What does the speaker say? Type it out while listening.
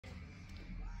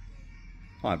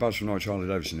Hi, Buzz from Norwich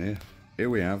Harley-Davidson here. Here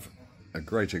we have a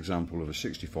great example of a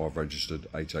 65 registered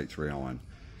 883 iron.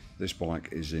 This bike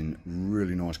is in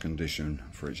really nice condition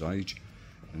for its age,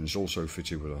 and it's also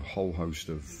fitted with a whole host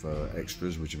of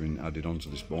extras which have been added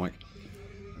onto this bike.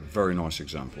 A very nice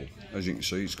example. As you can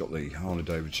see, it's got the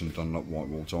Harley-Davidson Dunlop white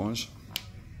wall tyres.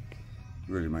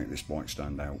 Really make this bike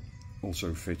stand out.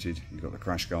 Also fitted, you've got the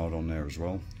crash guard on there as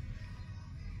well.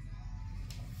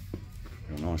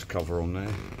 Got a nice cover on there.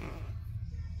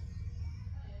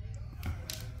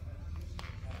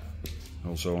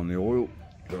 Also on the oil,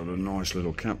 got a nice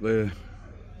little cap there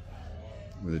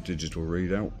with a digital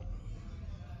readout.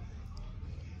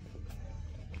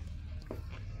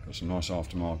 Got some nice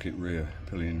aftermarket rear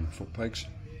pillion foot pegs.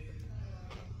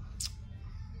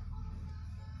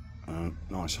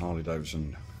 Nice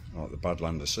Harley-Davidson, like the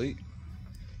Badlander seat.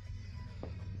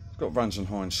 It's got Vans and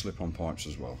Hines slip-on pipes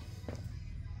as well.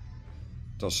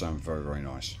 Does sound very, very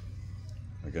nice.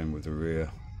 Again with the rear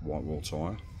white wall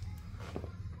tyre.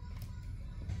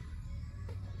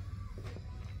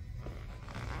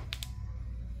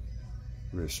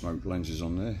 Rear smoke lenses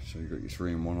on there, so you've got your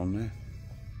 3-in-1 on there.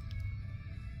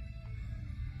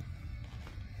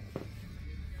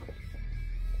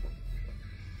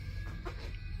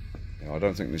 Yeah, I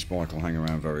don't think this bike will hang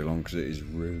around very long because it is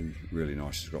really, really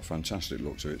nice. It's got a fantastic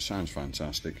look to it, sounds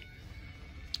fantastic.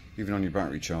 Even on your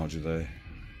battery charger there,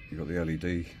 you've got the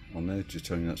LED on there, just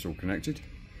telling you that's all connected.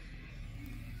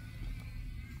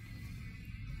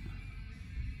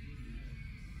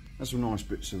 There's some nice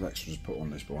bits of extras put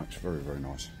on this bike, it's very, very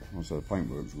nice. Also the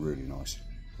paintwork's really nice,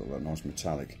 got that nice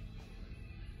metallic.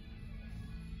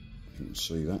 You can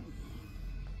see that.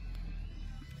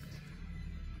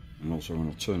 And also when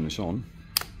I turn this on,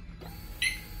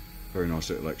 very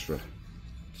nice little extra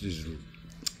digital,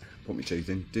 put my teeth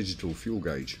in, digital fuel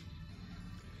gauge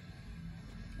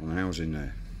on the housing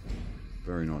there.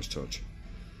 Very nice touch.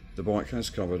 The bike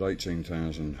has covered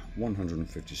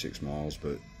 18,156 miles,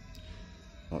 but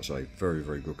like I say, very,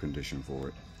 very good condition for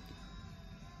it.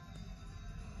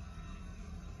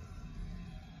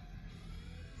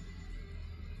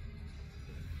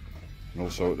 And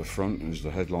also at the front is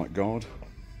the headlight guard.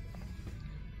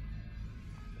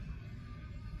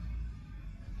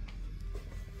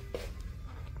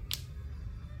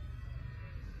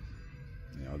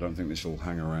 Yeah, I don't think this will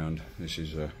hang around. This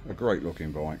is a great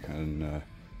looking bike, and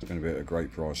it's going to be at a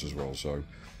great price as well. So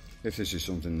if this is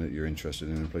something that you're interested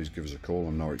in, please give us a call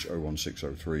on Norwich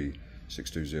 01603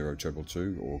 620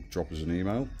 222, or drop us an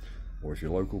email. Or if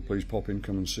you're local, please pop in,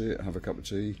 come and see it, have a cup of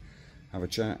tea, have a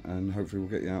chat, and hopefully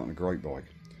we'll get you out on a great bike.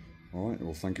 Alright,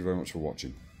 well, thank you very much for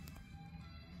watching.